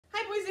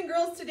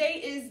girls, today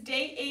is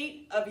day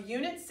 8 of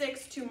Unit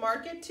 6, To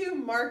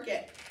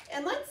Market.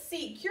 And let's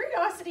see,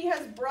 Curiosity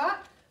has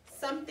brought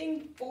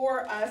something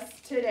for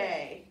us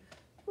today.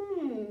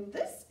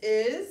 This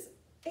is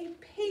a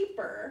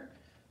paper,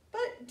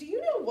 but do you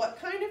know what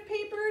kind of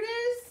paper it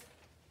is?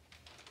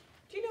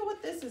 Do you know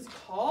what this is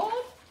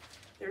called?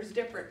 There's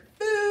different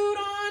food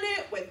on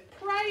it with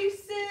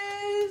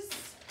prices.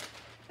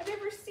 Have you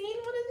ever seen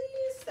one of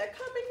these that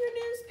come in your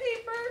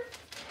newspaper?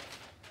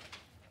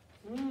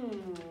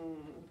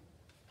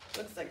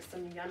 Looks like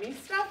some yummy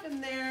stuff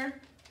in there.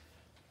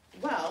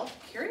 Well,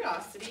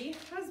 Curiosity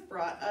has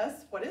brought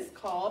us what is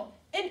called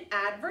an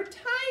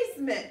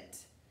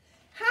advertisement.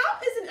 How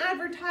is an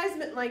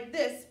advertisement like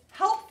this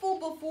helpful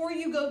before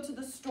you go to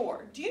the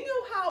store? Do you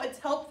know how it's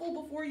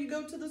helpful before you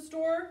go to the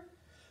store?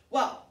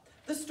 Well,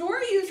 the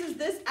store uses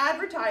this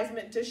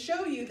advertisement to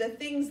show you the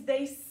things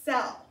they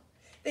sell.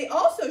 They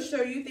also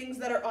show you things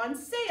that are on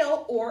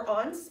sale or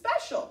on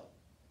special.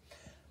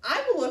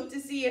 I will look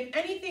to see if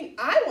anything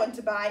I want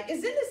to buy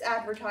is in this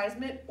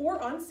advertisement or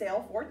on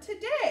sale for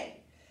today.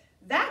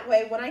 That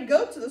way, when I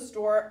go to the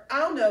store,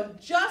 I'll know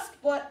just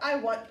what I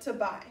want to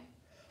buy.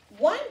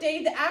 One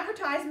day, the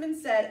advertisement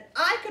said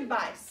I could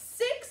buy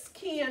 6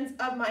 cans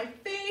of my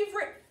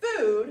favorite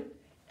food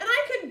and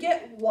I could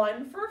get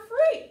 1 for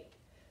free.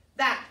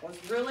 That was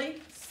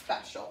really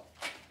special.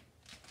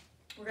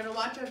 We're going to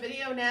watch a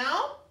video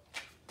now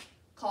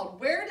called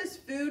Where Does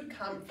Food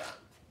Come From?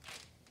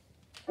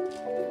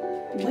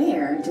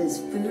 Where does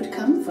food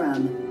come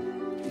from?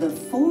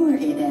 Before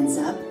it ends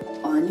up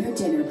on your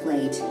dinner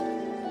plate.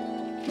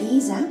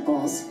 These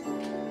apples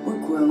were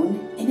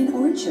grown in an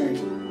orchard.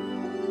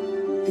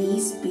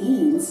 These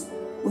beans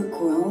were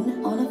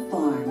grown on a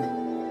farm.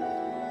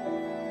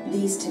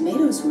 These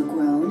tomatoes were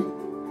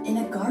grown in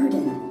a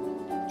garden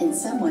in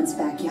someone's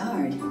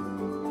backyard.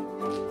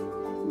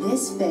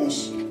 This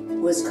fish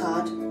was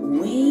caught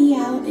way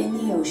out in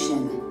the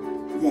ocean,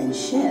 then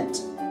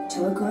shipped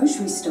to a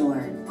grocery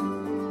store.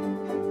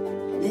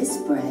 This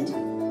bread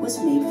was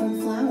made from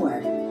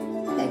flour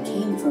that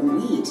came from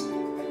wheat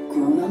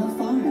grown on a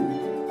farm.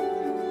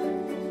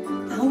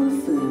 Our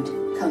food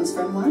comes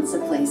from lots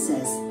of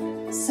places.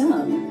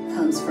 Some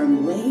comes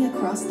from way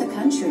across the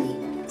country,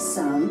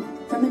 some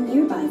from a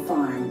nearby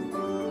farm,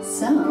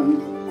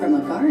 some from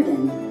a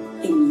garden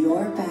in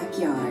your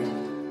backyard.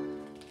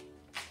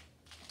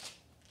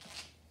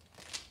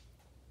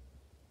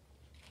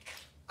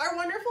 Our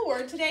wonderful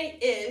word today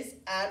is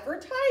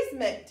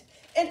advertisement.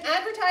 An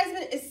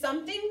advertisement is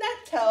something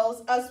that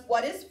tells us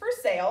what is for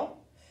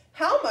sale,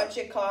 how much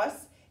it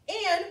costs,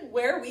 and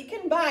where we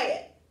can buy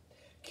it.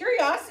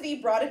 Curiosity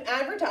brought an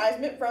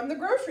advertisement from the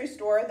grocery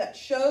store that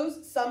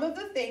shows some of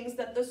the things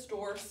that the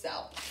store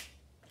sells.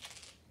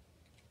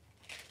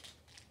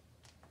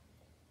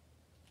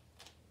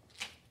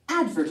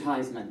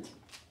 Advertisement.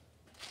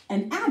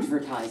 An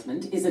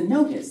advertisement is a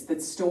notice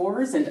that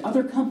stores and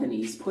other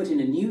companies put in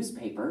a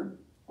newspaper,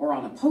 or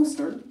on a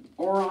poster,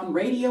 or on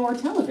radio or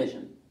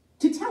television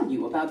to tell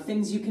you about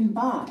things you can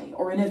buy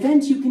or an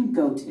event you can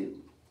go to.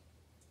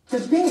 The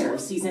bear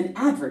sees an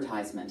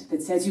advertisement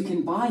that says you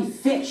can buy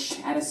fish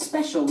at a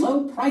special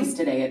low price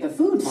today at the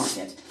food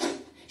market.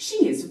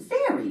 She is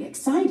very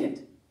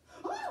excited.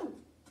 Oh.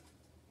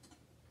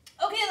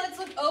 Okay, let's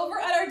look over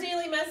at our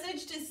daily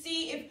message to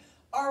see if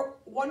our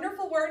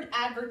wonderful word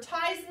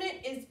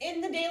advertisement is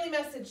in the daily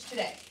message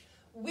today.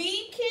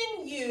 We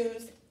can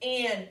use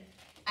an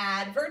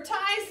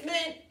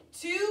advertisement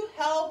to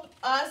help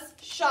us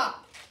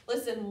shop.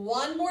 Listen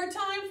one more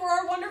time for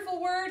our wonderful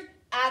word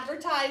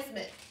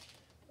advertisement.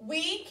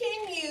 We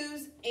can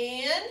use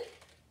an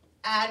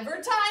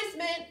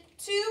advertisement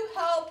to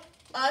help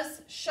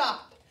us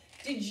shop.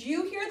 Did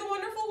you hear the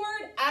wonderful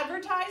word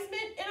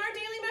advertisement in our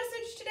daily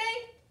message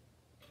today?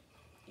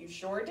 You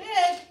sure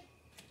did.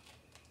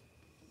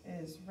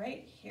 It is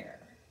right here.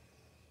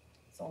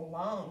 It's a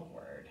long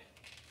word.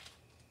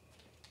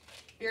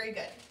 Very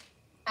good.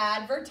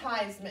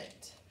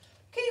 Advertisement.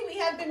 Okay, we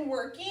have been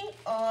working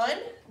on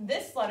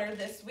this letter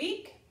this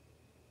week.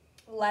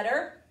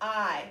 Letter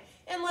I.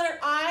 And letter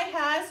I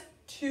has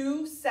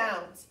 2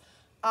 sounds.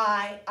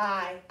 I,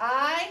 I.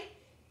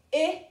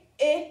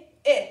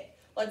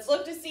 Let's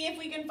look to see if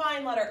we can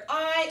find letter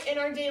I in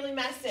our daily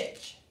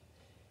message.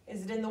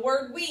 Is it in the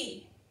word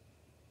we?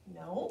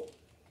 No.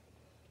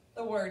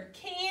 The word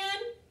can?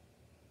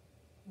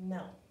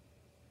 No.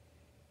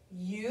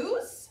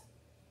 Use?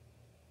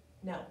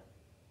 No.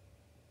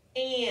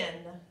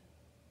 An?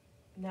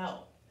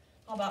 No.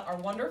 How about our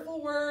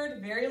wonderful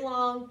word, very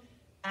long,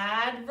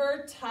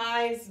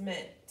 advertisement?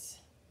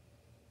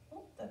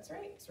 Oh, that's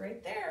right. It's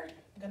right there.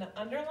 I'm going to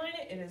underline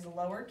it. It is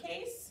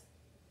lowercase.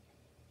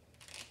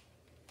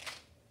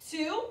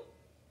 To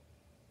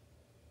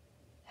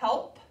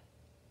help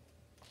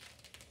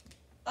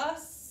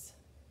us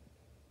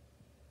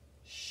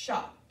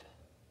shop.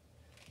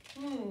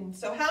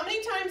 So how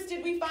many times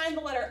did we find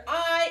the letter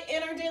I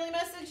in our daily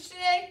message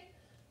today?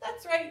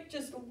 That's right,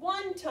 just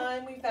one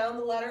time we found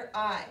the letter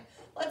I.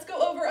 Let's go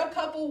over a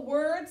couple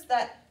words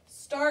that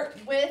start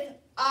with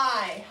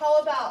I. How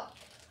about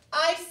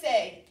I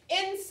say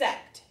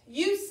insect.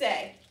 You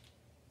say.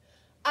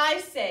 I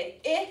say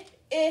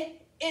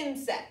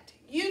insect.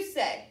 You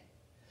say.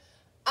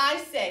 I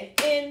say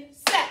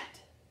insect.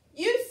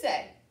 You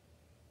say.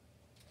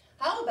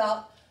 How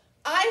about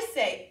I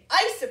say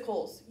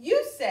icicles.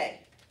 You say.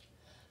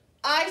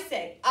 I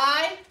say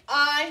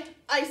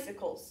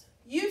icicles.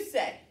 You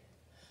say.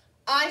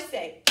 I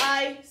say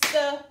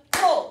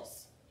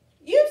icicles.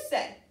 You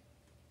say.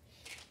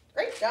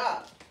 Great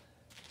job.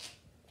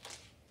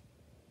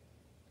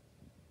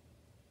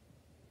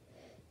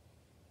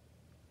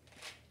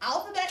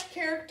 Alphabet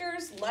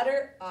characters,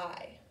 letter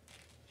I.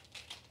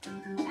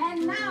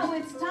 And now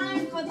it's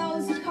time for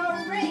those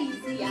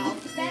crazy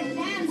alphabet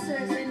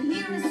dancers. And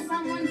here is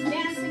someone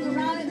dancing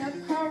around in a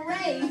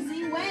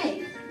crazy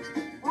way.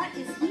 What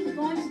is he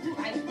going to do?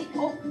 I think,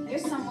 oh,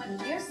 here's someone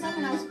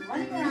else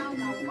running around.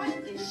 Now, what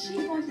is she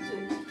going to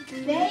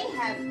do? They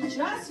have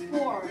just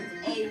formed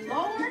a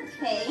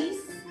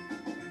lowercase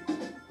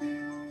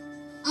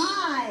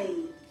I.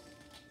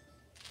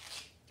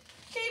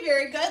 Okay,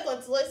 very good.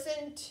 Let's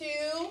listen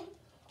to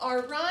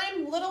our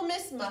rhyme, Little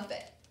Miss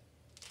Muffet.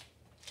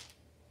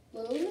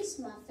 Little Miss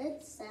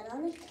Muffet sat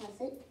on a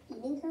tuffet,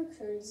 eating her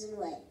curds and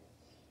whey.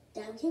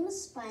 Down came a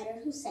spider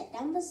who sat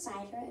down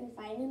beside her and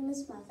frightened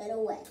Miss Muffet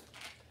away.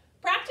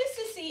 Practice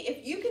to see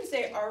if you can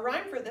say our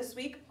rhyme for this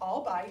week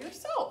all by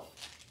yourself.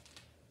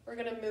 We're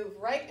going to move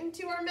right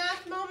into our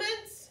math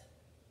moments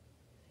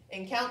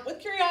and count with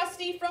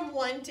curiosity from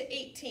 1 to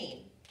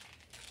 18.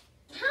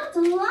 Count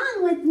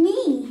along with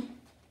me.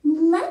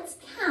 Let's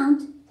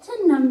count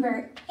to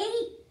number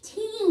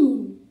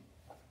 18.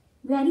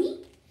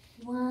 Ready?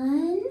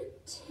 1,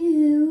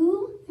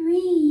 2,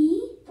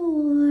 3,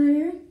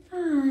 4,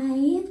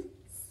 5,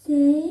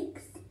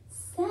 6,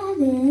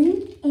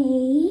 7,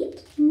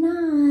 8,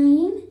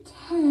 9,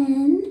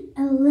 10,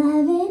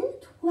 11,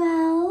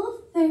 12,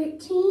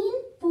 13,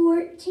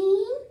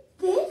 14,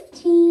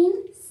 15,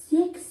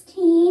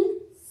 16,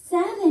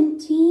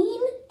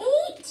 17,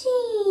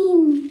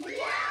 18.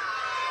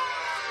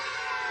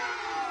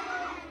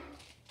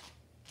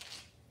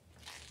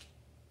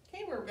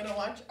 Okay, we're going to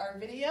watch our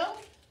video.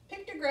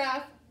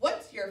 Pictograph,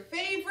 what's your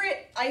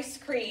favorite ice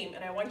cream?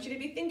 And I want you to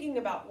be thinking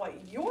about what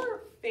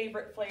your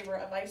favorite flavor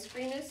of ice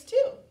cream is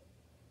too.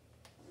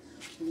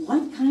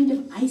 What kind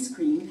of ice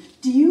cream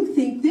do you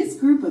think this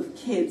group of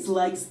kids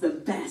likes the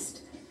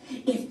best?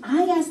 If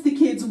I ask the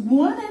kids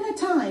one at a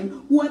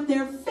time what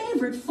their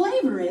favorite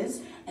flavor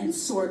is and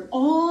sort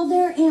all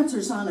their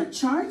answers on a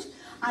chart,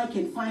 I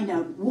can find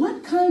out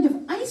what kind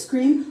of ice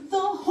cream the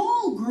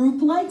whole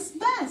group likes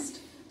best.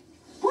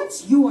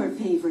 What's your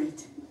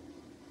favorite?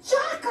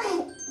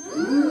 Chocolate.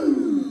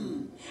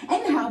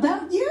 And how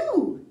about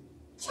you?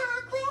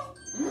 Chocolate.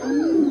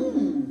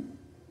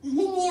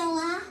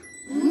 Vanilla.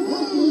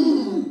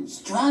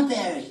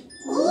 Strawberry.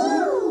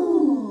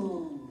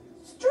 Ooh.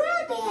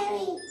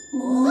 Strawberry.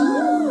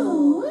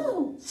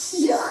 Ooh.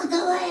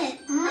 Chocolate.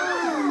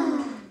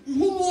 Ah.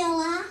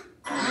 Vanilla.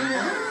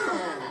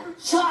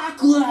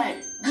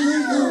 Chocolate.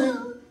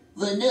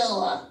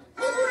 Vanilla. I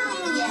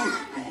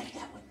like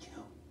that one,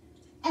 Joe.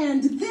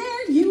 And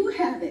there you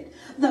have it.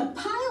 The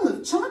pile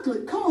of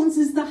chocolate cones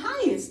is the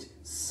highest.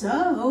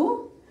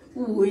 So,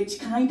 which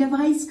kind of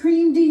ice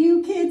cream do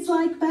you kids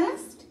like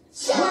best?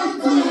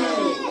 Chocolate.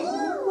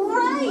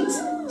 Right!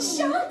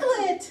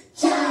 Chocolate!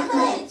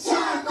 Chocolate.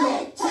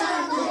 Chocolate.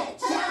 Chocolate.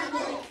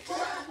 Chocolate.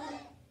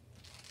 Chocolate.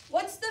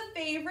 What's the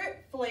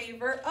favorite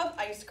flavor of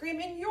ice cream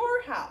in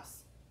your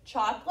house?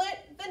 Chocolate,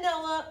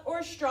 vanilla,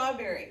 or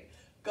strawberry?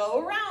 Go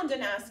around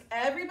and ask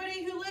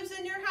everybody who lives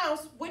in your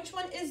house which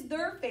one is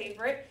their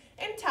favorite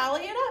and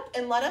tally it up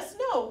and let us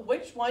know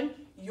which one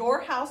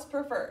your house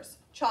prefers.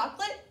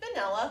 Chocolate,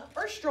 vanilla,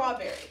 or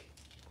strawberry?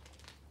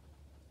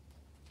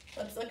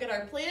 Let's look at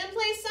our plan and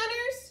play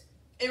centers.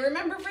 And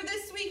remember, for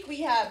this week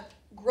we have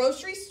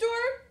grocery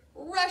store,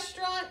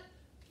 restaurant,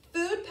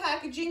 food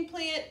packaging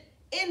plant,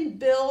 and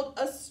build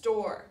a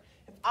store.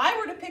 If I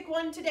were to pick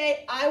one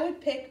today, I would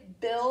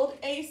pick build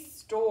a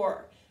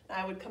store. And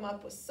I would come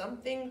up with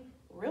something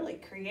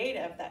really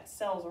creative that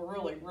sells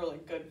really, really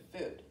good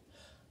food.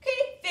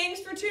 Okay,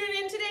 thanks for tuning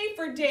in today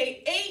for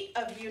day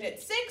 8 of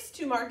Unit 6,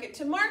 To Market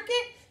to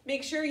Market.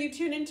 Make sure you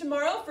tune in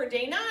tomorrow for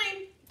day 9.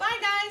 Bye,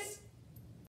 guys.